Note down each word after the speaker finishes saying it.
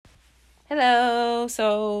Hello.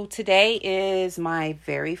 So today is my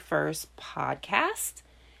very first podcast,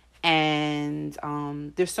 and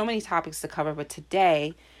there's so many topics to cover. But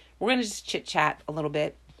today, we're gonna just chit chat a little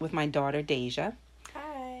bit with my daughter Deja.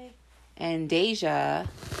 Hi. And Deja,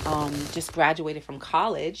 just graduated from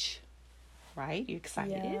college. Right? You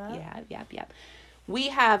excited? Yeah. Yeah. We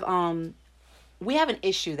have an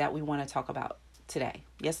issue that we want to talk about today.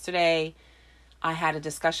 Yesterday, I had a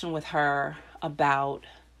discussion with her about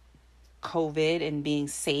COVID and being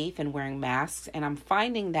safe and wearing masks. And I'm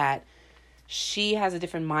finding that she has a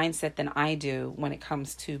different mindset than I do when it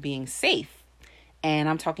comes to being safe. And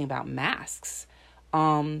I'm talking about masks.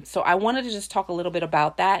 So I wanted to just talk a little bit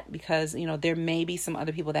about that because, there may be some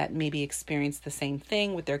other people that maybe experience the same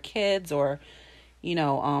thing with their kids or,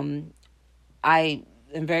 I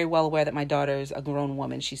am very well aware that my daughter is a grown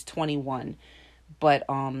woman. She's 21. But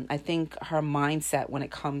I think her mindset when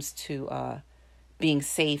it comes to being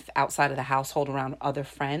safe outside of the household around other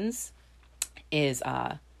friends is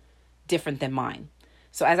different than mine.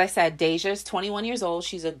 So as I said, Deja is 21 years old.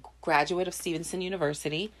 She's a graduate of Stevenson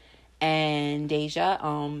University. And Deja,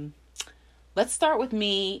 let's start with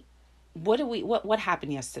me. What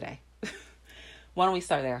happened yesterday? Why don't we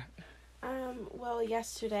start there? Well,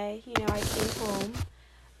 yesterday, I came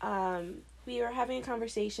home. We were having a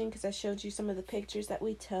conversation because I showed you some of the pictures that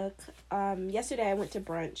we took. Yesterday I went to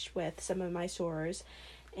brunch with some of my sorors,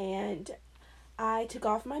 and I took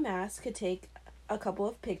off my mask to take a couple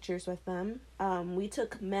of pictures with them. We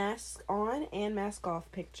took mask on and mask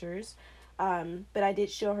off pictures. But I did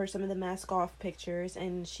show her some of the mask off pictures,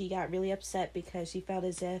 and she got really upset because she felt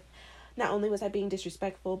as if not only was I being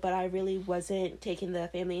disrespectful, but I really wasn't taking the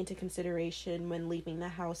family into consideration when leaving the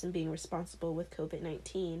house and being responsible with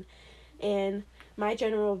COVID-19. And my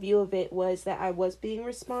general view of it was that I was being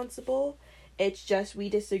responsible. It's just we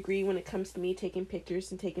disagree when it comes to me taking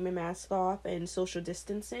pictures and taking my mask off and social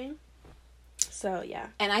distancing. So, yeah.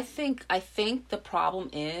 And I think the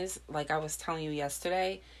problem is, like I was telling you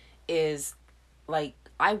yesterday, is like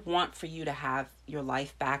I want for you to have your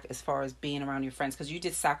life back as far as being around your friends, because you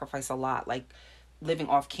did sacrifice a lot, like living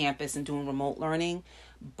off campus and doing remote learning.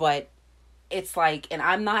 But it's like, and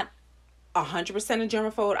I'm not 100% a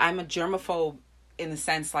germaphobe. I'm a germaphobe in the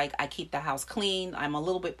sense like I keep the house clean. I'm a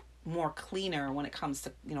little bit more cleaner when it comes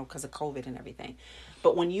to, because of COVID and everything.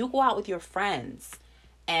 But when you go out with your friends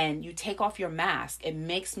and you take off your mask, it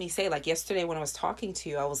makes me say, like yesterday when I was talking to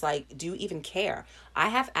you, I was like, do you even care? I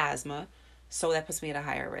have asthma, so that puts me at a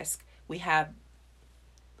higher risk. We have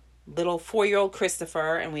little 4-year-old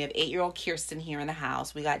Christopher and we have 8-year-old Kirsten here in the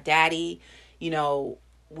house. We got daddy,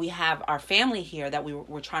 we have our family here that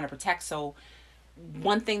we're trying to protect. So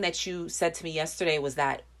one thing that you said to me yesterday was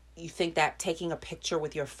that you think that taking a picture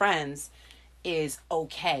with your friends is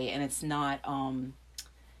okay. And it's not,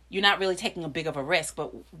 you're not really taking a big of a risk.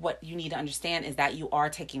 But what you need to understand is that you are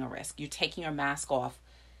taking a risk. You're taking your mask off,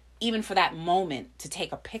 even for that moment, to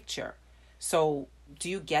take a picture. So do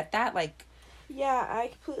you get that? Yeah,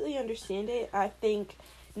 I completely understand it. I think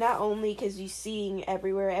not only because you're seeing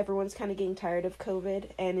everywhere, everyone's kind of getting tired of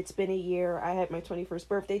COVID, and it's been a year. I had my 21st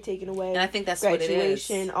birthday taken away. And I think that's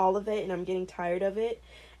graduation, what it is. all of it, and I'm getting tired of it.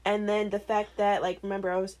 And then the fact that,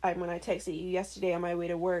 remember when I texted you yesterday on my way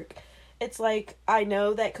to work, it's like, I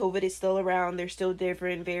know that COVID is still around. There's still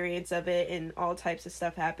different variants of it and all types of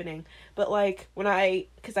stuff happening. But,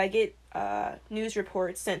 because I get news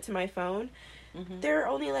reports sent to my phone, there are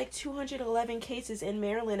only 211 cases in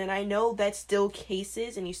Maryland, and I know that's still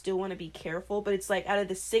cases and you still want to be careful, but it's out of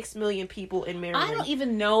the 6 million people in Maryland, I don't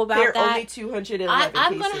even know about there that. are only 211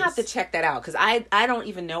 I'm cases. going to have to check that out because I don't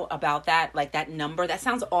even know about that, that number. That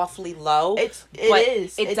sounds awfully low. It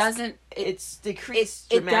is. It's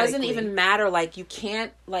decreased It doesn't dramatically. even matter. You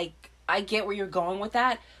can't, I get where you're going with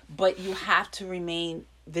that, but you have to remain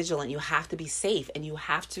vigilant. You have to be safe, and you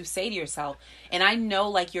have to say to yourself, and I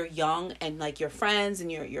know you're young and your friends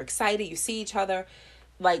and you're excited, you see each other,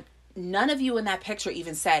 none of you in that picture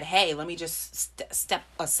even said, hey, let me just step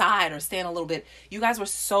aside or stand a little bit. You guys were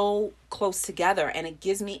so close together, and it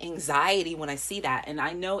gives me anxiety when I see that. And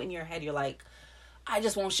I know in your head you're like, I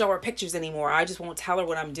just won't show her pictures anymore. I just won't tell her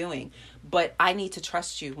what I'm doing. But I need to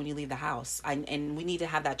trust you when you leave the house. And we need to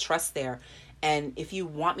have that trust there. And if you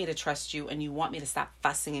want me to trust you and you want me to stop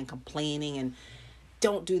fussing and complaining and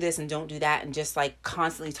don't do this and don't do that and just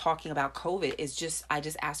constantly talking about COVID, I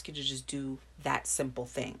just ask you to just do that simple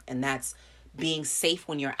thing. And that's being safe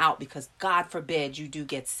when you're out, because God forbid you do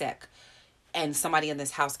get sick and somebody in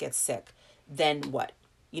this house gets sick. Then what?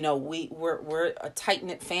 We're a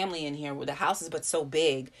tight-knit family in here. The house is but so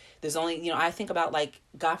big. There's only, I think about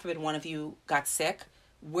God forbid one of you got sick.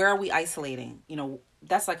 where are we isolating?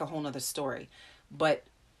 That's like a whole nother story. But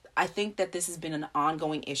I think that this has been an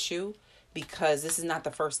ongoing issue because this is not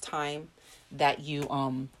the first time that you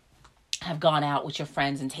have gone out with your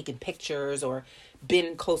friends and taken pictures or been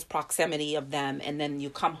in close proximity of them, and then you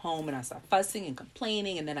come home and I start fussing and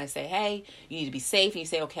complaining, and then I say, hey, you need to be safe, and you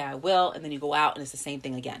say, okay, I will, and then you go out and it's the same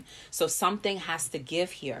thing again. So something has to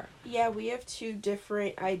give here. Yeah, we have two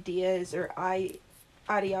different ideas or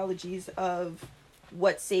ideologies of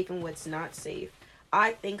what's safe and what's not safe.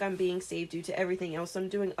 I think I'm being safe due to everything else I'm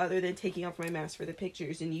doing other than taking off my mask for the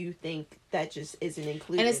pictures, and you think that just isn't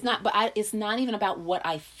included. And it's not, but it's not even about what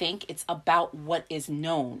I think, it's about what is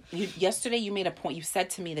known. Yesterday you made a point, you said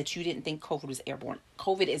to me that you didn't think COVID was airborne.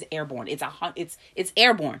 COVID is airborne. It's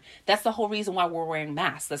airborne. That's the whole reason why we're wearing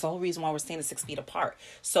masks. That's the whole reason why we're staying 6 feet apart.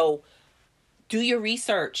 So do your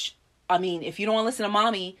research. I mean, if you don't want to listen to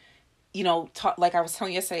mommy, like I was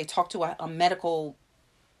telling you yesterday, talk to a medical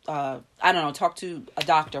talk to a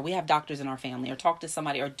doctor. We have doctors in our family, or talk to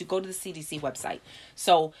somebody, or go to the CDC website.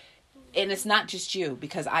 So, and it's not just you,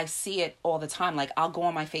 because I see it all the time. Like, I'll go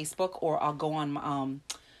on my Facebook or I'll go on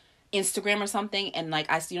Instagram or something, and like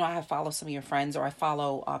I have follow some of your friends, or I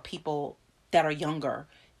follow people that are younger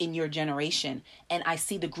in your generation, and I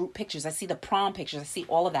see the group pictures, I see the prom pictures, I see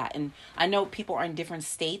all of that, and I know people are in different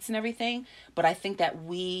states and everything, but I think that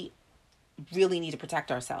we really need to protect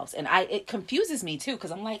ourselves. And it confuses me too, because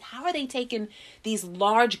I'm like, how are they taking these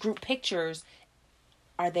large group pictures?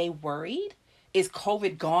 Are they worried? Is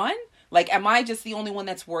COVID gone? Like, am I just the only one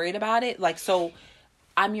that's worried about it? Like, so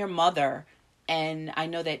I'm your mother, and I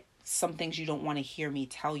know that some things you don't want to hear me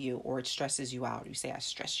tell you, or it stresses you out. You say, I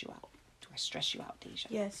stress you out. I stress you out, Deja?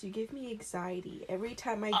 Yes, you give me anxiety. Every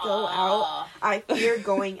time I go out, I fear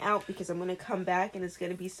going out because I'm going to come back and it's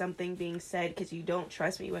going to be something being said because you don't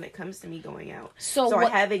trust me when it comes to me going out. So I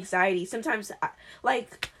have anxiety. Sometimes,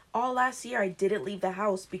 all last year, I didn't leave the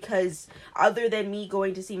house because other than me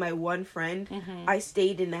going to see my one friend, I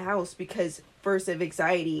stayed in the house because first of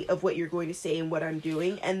anxiety of what you're going to say and what I'm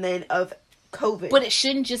doing, and then of COVID. But it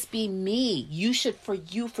shouldn't just be me. You should,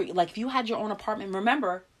 if you had your own apartment,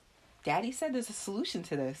 remember, Daddy said there's a solution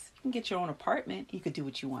to this. You can get your own apartment. You could do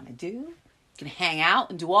what you want to do. You can hang out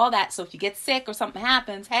and do all that. So if you get sick or something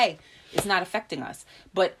happens, hey, it's not affecting us.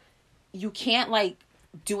 But you can't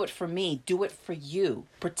do it for me. Do it for you.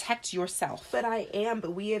 Protect yourself. But I am.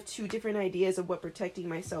 But we have two different ideas of what protecting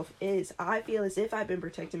myself is. I feel as if I've been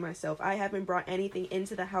protecting myself. I haven't brought anything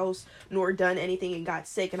into the house nor done anything and got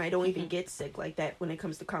sick. And I don't even get sick like that when it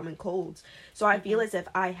comes to common colds. So I feel as if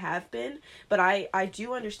I have been. But I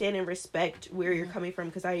do understand and respect where you're coming from,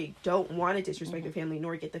 because I don't want to disrespect the family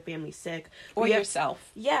nor get the family sick. Or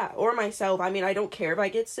yourself. Yeah, or myself. I mean, I don't care if I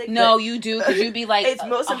get sick. No, you do, because you'd be like it's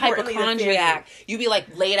most a importantly hypochondriac. You'd be like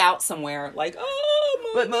laid out somewhere, like, oh,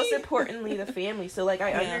 mommy. But most importantly, the family. So,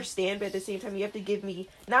 I understand, but at the same time, you have to give me,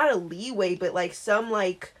 not a leeway, but, some.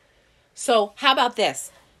 So, how about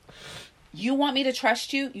this? You want me to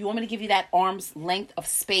trust you? You want me to give you that arm's length of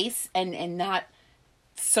space and not,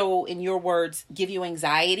 so, in your words, give you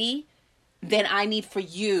anxiety? Then I need for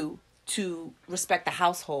you to respect the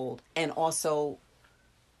household and also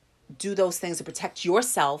do those things to protect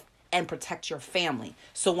yourself and protect your family.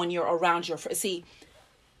 So, when you're around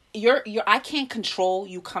I can't control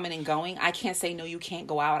you coming and going. I can't say, no, you can't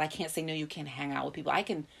go out. I can't say, no, you can't hang out with people. I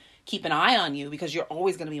can keep an eye on you because you're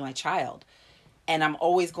always going to be my child. And I'm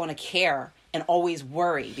always going to care and always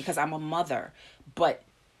worry because I'm a mother. But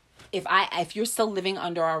if you're still living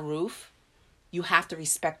under our roof, you have to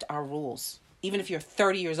respect our rules. Even if you're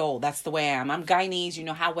 30 years old, that's the way I am. I'm Guyanese. You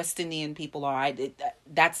know how West Indian people are.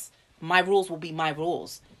 That's my rules will be my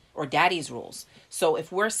rules, or daddy's rules. So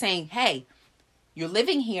if we're saying, hey, you're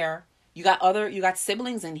living here, you got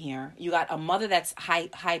siblings in here, you got a mother that's high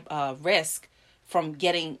risk from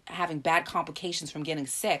having bad complications from getting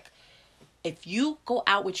sick. If you go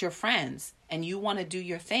out with your friends and you want to do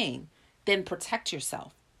your thing, then protect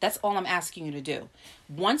yourself. That's all I'm asking you to do.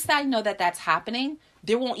 Once I know that that's happening,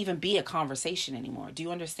 there won't even be a conversation anymore. Do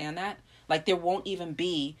you understand that? There won't even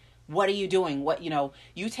be, what are you doing?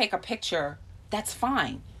 You take a picture, that's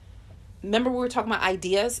fine. Remember we were talking about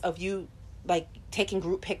ideas of you taking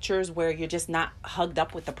group pictures where you're just not hugged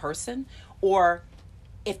up with the person, or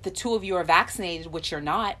if the two of you are vaccinated, which you're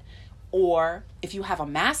not, or if you have a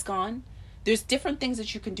mask on, there's different things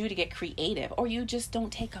that you can do to get creative, or you just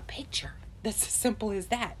don't take a picture. That's as simple as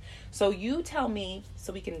that. So you tell me,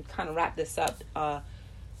 so we can kind of wrap this up,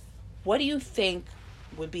 what do you think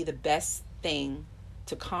would be the best thing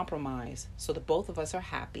to compromise so that both of us are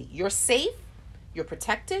happy? You're safe, you're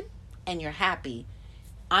protected, and you're happy.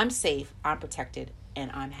 I'm safe, I'm protected, and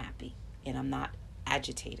I'm happy. And I'm not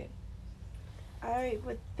agitated? I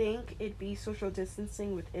would think it'd be social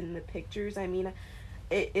distancing within the pictures. I mean,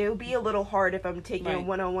 it would be a little hard if I'm taking a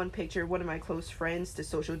one-on-one picture of one of my close friends to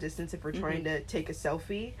social distance if we're trying to take a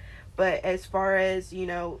selfie. But as far as,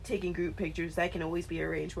 taking group pictures, that can always be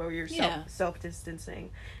arranged while you're self-distancing.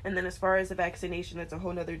 And then as far as the vaccination, that's a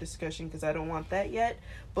whole nother discussion because I don't want that yet.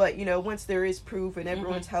 But, once there is proof and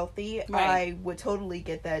everyone's healthy, I would totally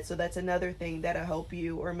get that. So that's another thing that'll help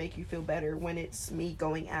you or make you feel better when it's me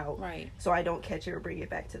going out. Right. So I don't catch it or bring it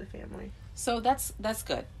back to the family. So that's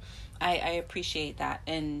good. I appreciate that.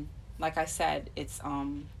 And like I said, it's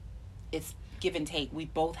give and take. We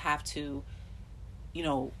both have to,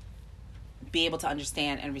 be able to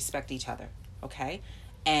understand and respect each other, okay?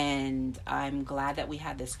 And I'm glad that we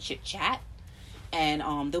had this chit chat, and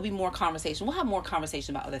there'll be more conversation. We'll have more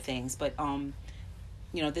conversation about other things, but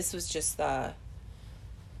this was just the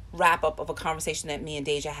wrap up of a conversation that me and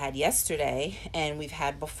Deja had yesterday, and we've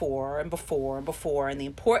had before, and the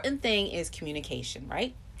important thing is communication,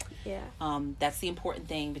 right? Yeah. That's the important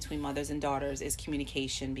thing between mothers and daughters is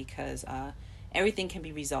communication, because everything can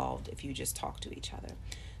be resolved if you just talk to each other.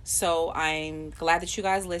 So I'm glad that you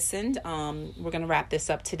guys listened. We're going to wrap this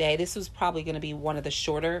up today. This was probably going to be one of the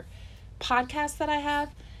shorter podcasts that I have.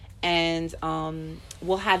 And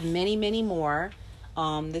we'll have many, many more.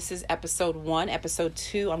 This is episode 1. Episode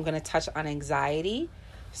 2, I'm going to touch on anxiety.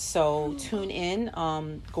 So tune in.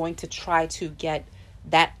 Going to try to get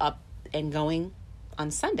that up and going on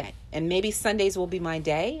Sunday. And maybe Sundays will be my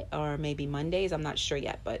day, or maybe Mondays. I'm not sure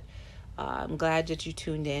yet, but I'm glad that you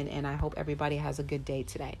tuned in, and I hope everybody has a good day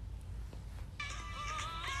today.